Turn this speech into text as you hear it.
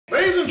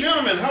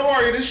gentlemen, how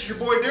are you? This is your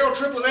boy Daryll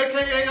Triplett,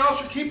 aka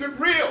Officer Keep It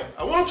Real.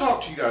 I want to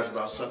talk to you guys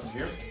about something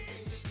here.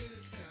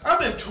 I've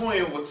been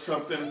toying with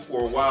something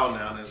for a while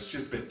now, and it's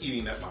just been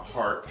eating at my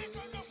heart.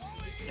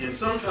 And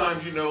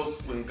sometimes, you know,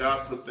 when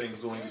God put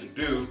things on you to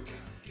do,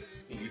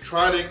 and you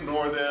try to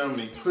ignore them,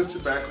 and He puts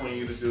it back on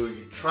you to do.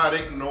 You try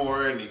to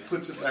ignore it, and He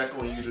puts it back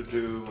on you to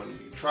do, and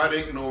you try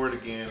to ignore it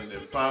again, and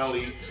then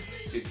finally,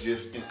 it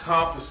just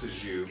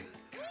encompasses you.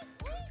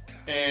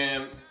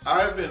 And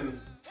I've been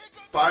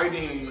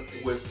fighting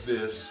with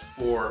this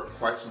for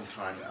quite some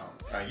time now.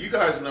 Now, you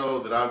guys know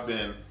that I've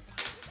been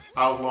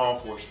out of law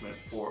enforcement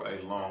for a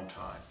long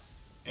time.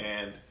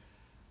 And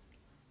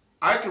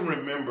I can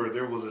remember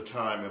there was a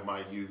time in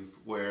my youth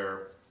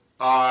where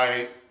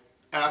I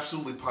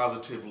absolutely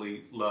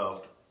positively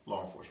loved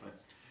law enforcement.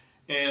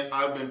 And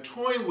I've been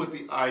toying with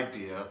the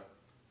idea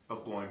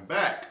of going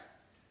back,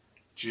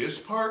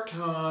 just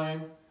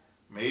part-time,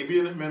 maybe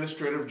an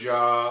administrative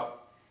job,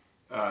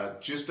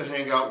 just to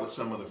hang out with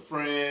some of the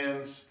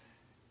friends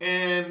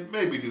and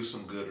maybe do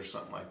some good or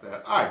something like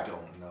that. I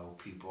don't know,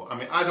 people. I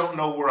mean, I don't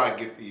know where I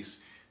get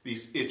these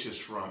itches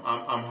from.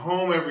 I'm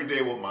home every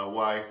day with my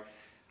wife.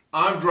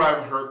 I'm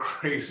driving her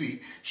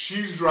crazy.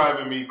 She's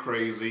driving me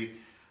crazy.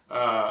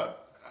 I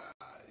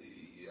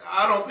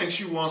don't think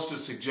she wants to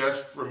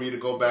suggest for me to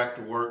go back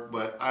to work,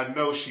 but I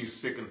know she's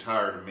sick and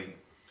tired of me.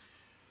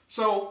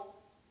 So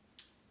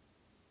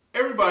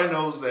everybody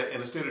knows that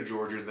in the state of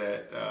Georgia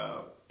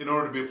that in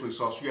order to be a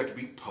police officer, you have to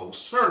be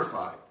post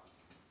certified.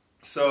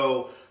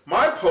 So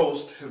my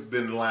post has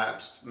been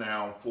lapsed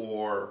now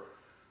for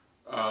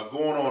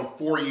going on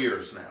 4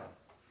 years now.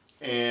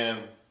 And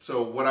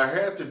so what I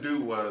had to do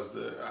was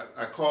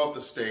I called the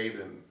state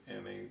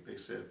and they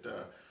said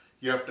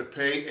you have to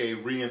pay a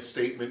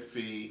reinstatement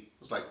fee.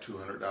 It was like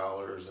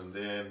 $200. And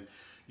then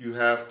you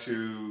have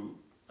to,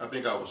 I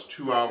think I was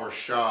 2 hours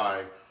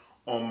shy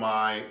on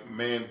my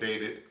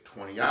mandated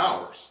 20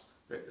 hours.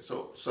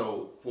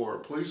 So for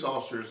police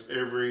officers,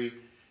 every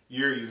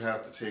year you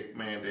have to take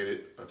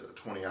mandated a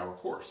 20-hour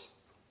course.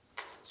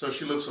 So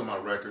she looks on my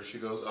record. She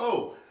goes,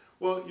 "Oh,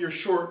 well, you're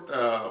short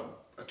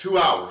 2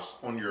 hours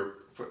on your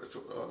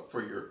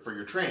for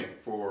your training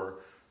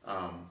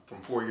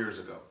from 4 years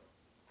ago."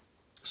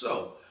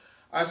 So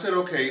I said,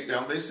 "Okay."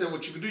 Now they said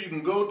what you can do. You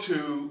can go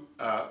to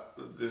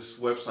this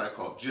website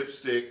called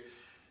Gypstick.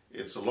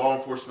 It's a law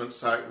enforcement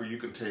site where you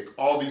can take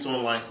all these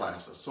online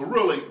classes. So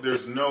really,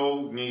 there's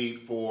no need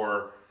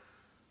for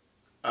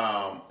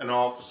an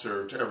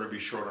officer to ever be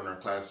short on their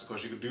classes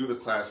because you can do the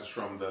classes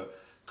from the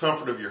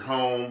comfort of your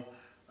home.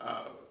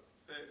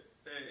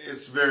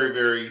 It's very,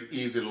 very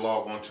easy to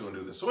log on to and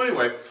do this. So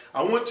anyway,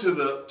 I went to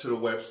the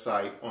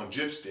website on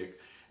Gypstick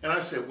and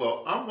I said,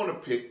 well, I'm going to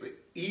pick the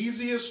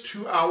easiest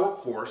 2-hour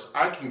course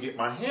I can get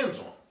my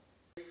hands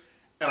on.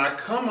 And I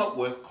come up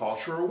with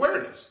cultural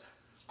awareness.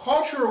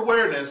 Cultural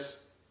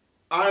awareness,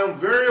 I am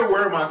very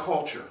aware of my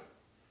culture,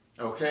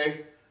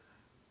 okay?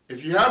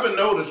 If you haven't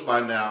noticed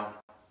by now,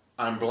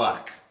 I'm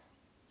black.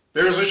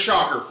 There's a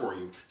shocker for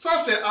you. So I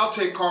said, I'll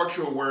take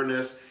cultural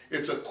awareness.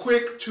 It's a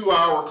quick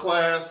 2-hour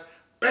class.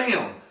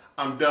 Bam,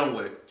 I'm done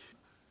with it.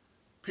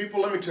 People,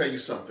 let me tell you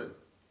something.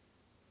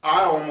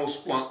 I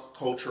almost flunked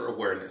culture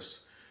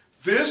awareness.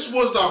 This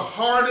was the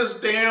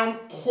hardest damn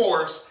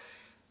course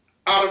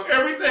out of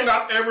everything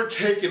I've ever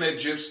taken at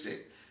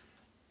Gypstick.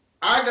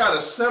 I got a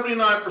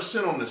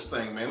 79% on this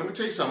thing, man. Let me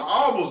tell you something.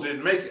 I almost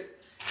didn't make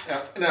it.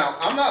 Now,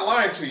 I'm not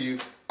lying to you.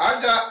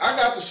 I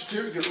got the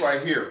certificate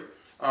right here.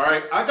 All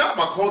right? I got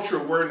my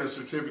cultural awareness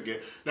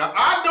certificate. Now,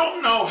 I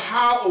don't know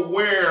how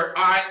aware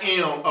I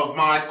am of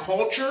my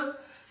culture,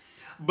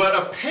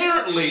 but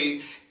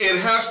apparently it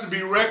has to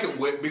be reckoned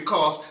with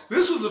because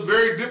this was a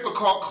very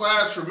difficult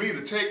class for me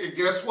to take. And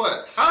guess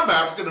what? I'm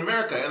African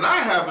American, and I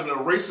have a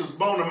racist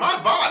bone in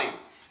my body.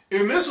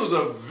 And this was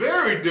a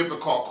very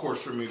difficult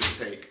course for me to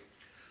take.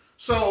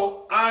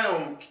 So I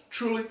am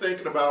truly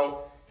thinking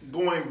about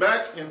going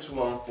back into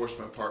law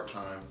enforcement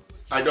part-time.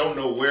 I don't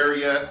know where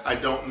yet. I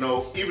don't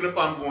know even if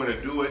I'm going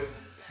to do it.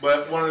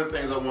 But one of the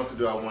things I want to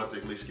do, I wanted to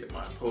at least get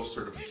my post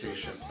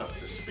certification up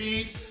to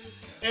speed.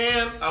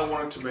 And I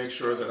wanted to make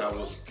sure that I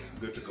was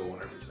good to go on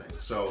everything.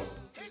 So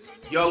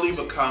y'all leave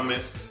a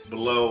comment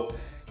below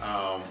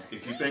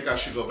if you think I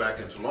should go back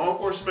into law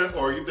enforcement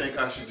or you think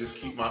I should just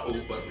keep my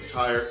old butt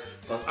retired.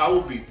 Because I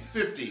will be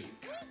 50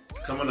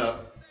 coming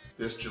up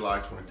this July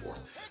 24th.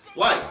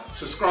 Like,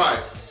 subscribe,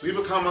 leave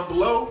a comment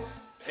below,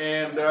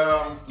 and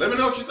let me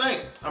know what you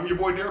think. I'm your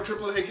boy Daryll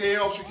Triplett, aka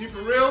Officer Keep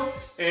It Real,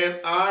 and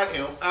I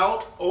am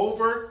out,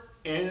 over,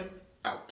 and out.